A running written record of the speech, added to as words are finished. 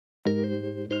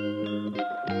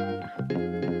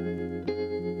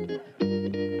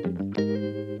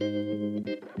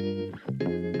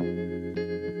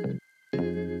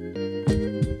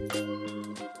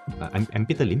I'm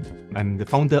Peter Lim. I'm the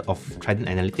founder of Trident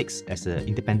Analytics as an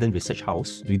independent research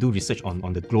house. We do research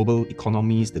on the global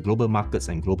economies, the global markets,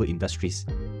 and global industries.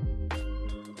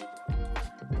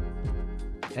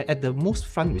 At the most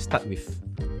front, we start with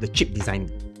the chip design.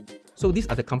 So these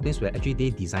are the companies where actually they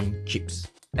design chips.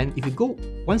 And if you go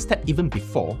one step even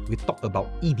before, we talk about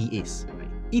EDAs. Right?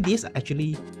 EDAs are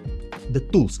actually the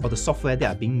tools or the software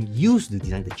that are being used to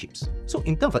design the chips. So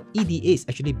in terms of EDA, is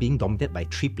actually being dominated by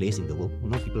 3 players in the world. You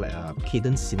know, people like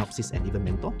Cadence, Synopsys, and even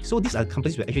Mentor. So these are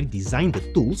companies who actually design the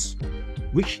tools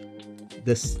which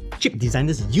the chip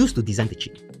designers use to design the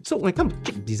chip. So when it comes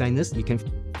to chip designers, you can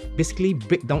basically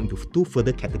break down into 2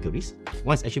 further categories.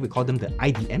 One is actually we call them the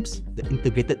IDMs, the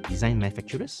integrated design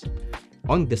manufacturers.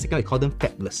 On the second, we call them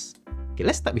fabless. Okay,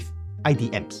 let's start with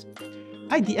IDMs.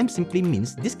 IDM simply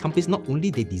means these companies not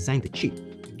only they design the chip,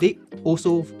 they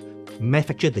also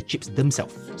manufacture the chips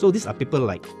themselves. So these are people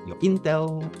like your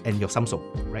Intel and your Samsung,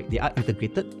 right? They are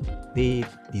integrated, they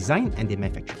design and they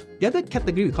manufacture. The other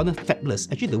category we call them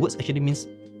fabless. Actually, the words actually means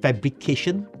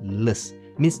fabrication-less,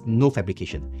 means no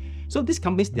fabrication. So these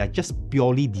companies, they are just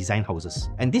purely design houses.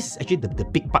 And this is actually the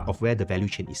big part of where the value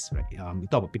chain is, right? We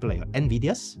talk about people like your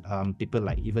NVIDIAs, people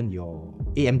like even your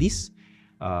AMDs,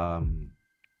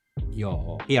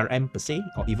 your ARM per se,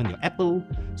 or even your Apple.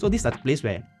 So these are the places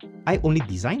where I only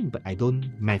design, but I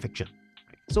don't manufacture.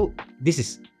 So this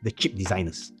is the chip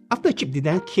designers. After chip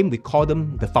design came, we call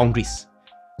them the foundries.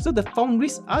 So the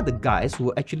foundries are the guys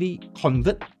who actually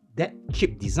convert that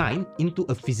chip design into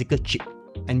a physical chip.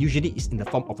 And usually it's in the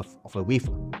form of a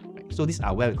wafer. Right? So these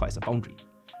are where we call it as a foundry.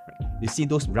 Right? You see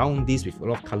those round discs with a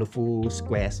lot of colorful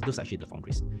squares, those are actually the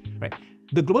foundries. Right?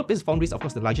 The global based foundries, of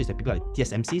course, the largest are people like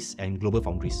TSMCs and global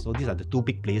foundries. So these are the 2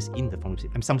 big players in the foundry.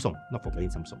 And Samsung, not forgetting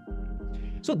Samsung.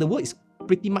 So the world is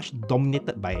pretty much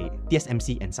dominated by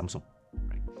TSMC and Samsung.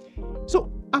 Right?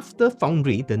 So after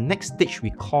foundry, the next stage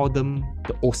we call them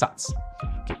the OSATs.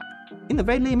 Okay. In a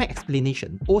very layman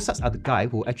explanation, OSATs are the guy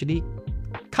who actually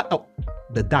cut out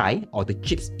the die or the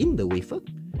chips in the wafer,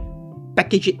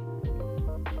 package it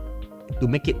to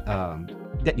make it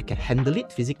that you can handle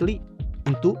it physically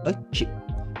into a chip.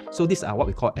 So these are what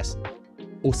we call as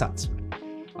OSATs.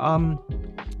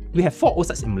 We have 4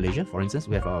 OSATs in Malaysia, for instance.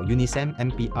 We have Unisem,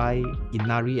 MPI,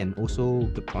 Inari, and also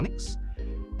Gliptronics.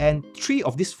 And 3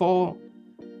 of these 4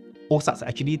 OSATs are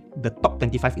actually the top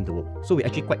 25 in the world. So we're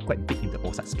actually quite big in the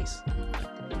OSAT space.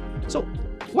 So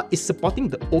what is supporting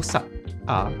the OSAT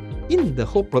are in the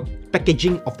whole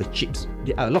packaging of the chips,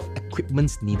 there are a lot of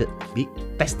equipments needed, big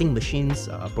testing machines,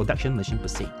 production machine per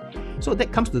se. So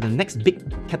that comes to the next big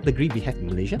category we have in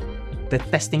Malaysia, the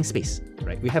testing space.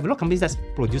 Right? We have a lot of companies that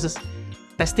produces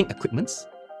testing equipments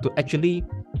to actually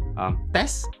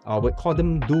test, or we call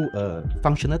them do a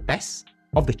functional test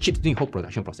of the chips during whole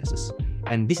production processes.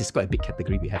 And this is quite a big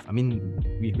category we have. I mean,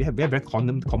 we have very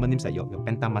common names like your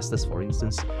Pentamasters, for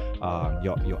instance,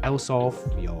 your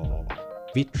Elsoft, your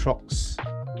Vitrox,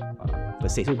 per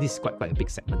se. So this is quite a big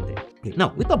segment there. Okay,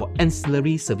 now we talk about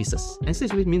ancillary services. Ancillary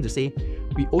services means to say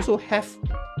we also have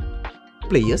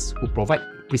players who provide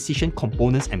precision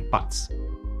components and parts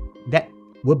that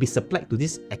will be supplied to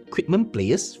these equipment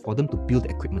players for them to build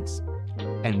equipments.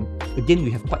 And again,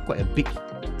 we have quite a big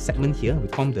segment here. We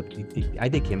call them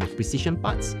either can be precision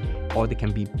parts or they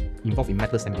can be involved in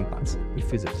metal sampling parts. We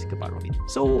feel the physical part of it.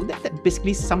 So that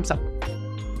basically sums up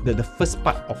the first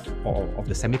part of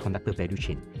the semiconductor value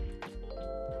chain.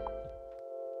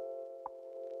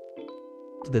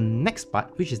 The next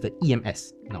part, which is the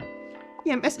EMS. Now,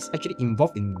 EMS is actually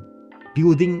involved in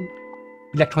building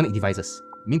electronic devices.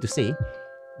 Meaning to say,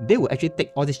 they will actually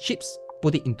take all these chips,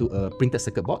 put it into a printed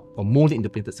circuit board or mold it into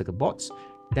printed circuit boards.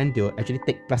 Then they will actually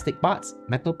take plastic parts,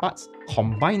 metal parts,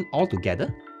 combine all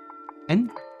together,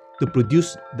 and to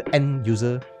produce the end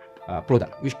user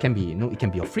product, which can be, it can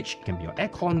be your fridge, it can be your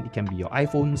aircon, it can be your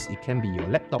iPhones, it can be your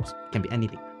laptops, it can be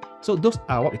anything. So those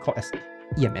are what we call as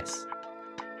EMS.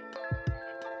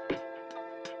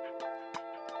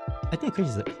 I think the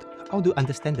question is, how do you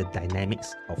understand the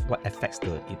dynamics of what affects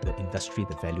the industry,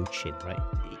 the value chain, right?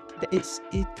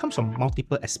 It comes from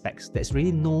multiple aspects. There's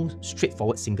really no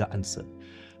straightforward single answer.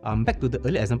 Back to the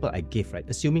earlier example I gave, right?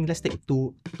 Assuming, let's take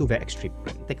two very extreme,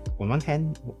 right? Take on one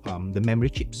hand the memory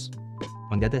chips,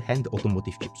 on the other hand the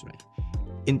automotive chips, right?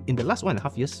 In the last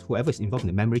 1.5 years, whoever is involved in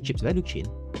the memory chips value chain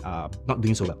not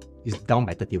doing so well. It's down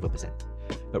by 30%.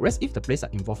 But whereas if the players are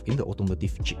involved in the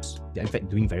automotive chips, they're in fact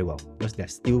doing very well because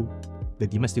the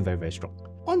demand is still very strong.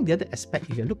 On the other aspect,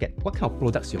 if you look at what kind of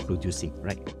products you're producing,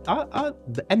 right? Are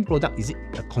the end product, is it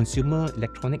a consumer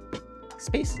electronic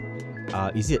space?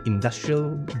 Is it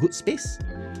industrial goods space?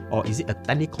 Or is it a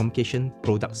telecommunication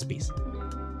product space?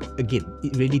 again,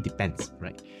 it really depends,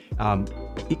 right?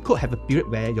 It could have a period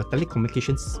where your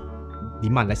telecommunications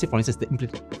demand, let's say for instance, the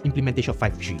implementation of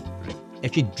 5G, right,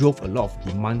 actually drove a lot of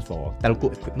demand for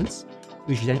telco equipments,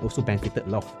 which then also benefited a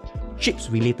lot of chips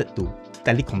related to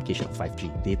telecommunication of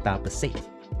 5G data per se,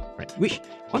 right? Which,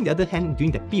 on the other hand,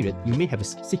 during that period, you may have a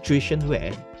situation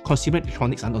where consumer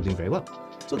electronics are not doing very well.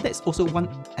 So that's also one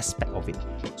aspect of it.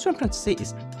 So what I'm trying to say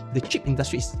is the chip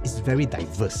industry is very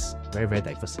diverse, very, very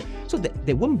diverse. So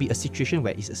there won't be a situation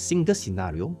where it's a single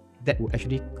scenario that will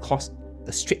actually cause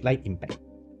a straight line impact.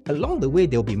 Along the way,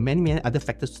 there will be many, many other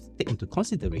factors to take into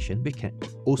consideration which can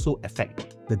also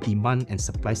affect the demand and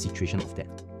supply situation of that.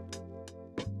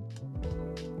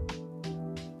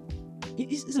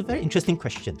 It's a very interesting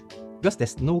question because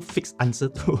there's no fixed answer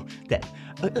to that.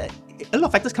 A lot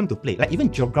of factors come to play, like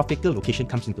even geographical location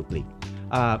comes into play.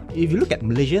 If you look at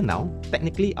Malaysia now,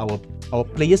 technically our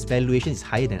players' valuation is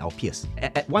higher than our peers.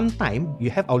 At one time,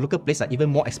 you have our local players are even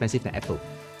more expensive than Apple,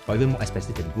 or even more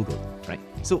expensive than Google, right?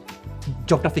 So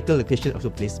geographical location also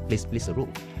plays a role.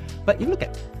 But if you look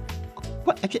at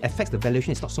what actually affects the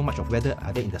valuation, is not so much of whether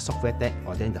are they in the software tech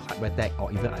or they're in the hardware tech,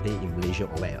 or even are they in Malaysia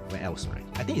or where else, right?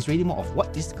 I think it's really more of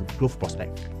what is the growth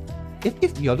prospect.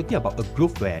 If you're looking about a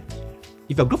growth where,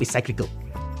 if your growth is cyclical,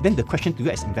 then the question to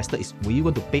you as investor is, will you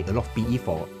want to pay a lot of PE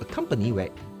for a company where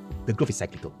the growth is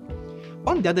cyclical?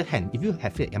 On the other hand, if you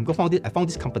have it, I found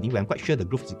this company where I'm quite sure the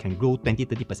growth can grow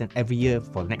 20-30% every year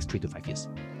for the next 3 to 5 years,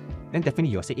 then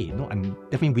definitely you'll say, hey, no, I'm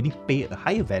definitely willing to pay a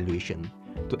higher valuation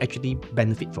to actually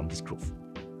benefit from this growth.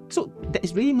 So there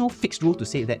is really no fixed rule to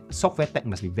say that software tech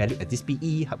must be valued at this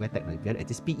PE, hardware tech must be valued at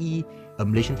this PE, a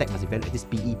Malaysian tech must be valued at this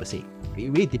PE per se. It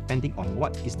really depending on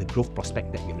what is the growth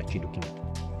prospect that you're actually looking at.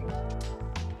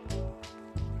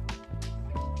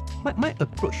 My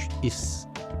approach is,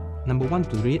 number one,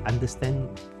 to really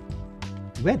understand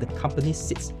where the company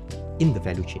sits in the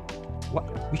value chain.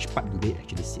 Which part do they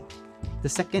actually sit? The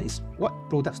second is, what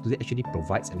products do they actually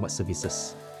provide and what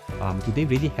services? Do they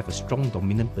really have a strong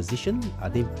dominant position? Are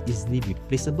they easily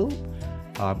replaceable?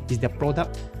 Is their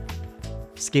product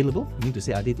scalable? Meaning to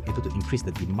say, are they able to increase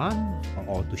the demand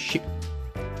or to ship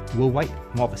worldwide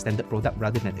more of a standard product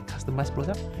rather than a customized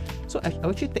product? So I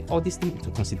actually take all these things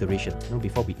into consideration,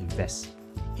 before we invest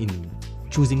in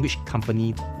choosing which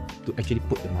company to actually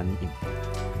put the money in.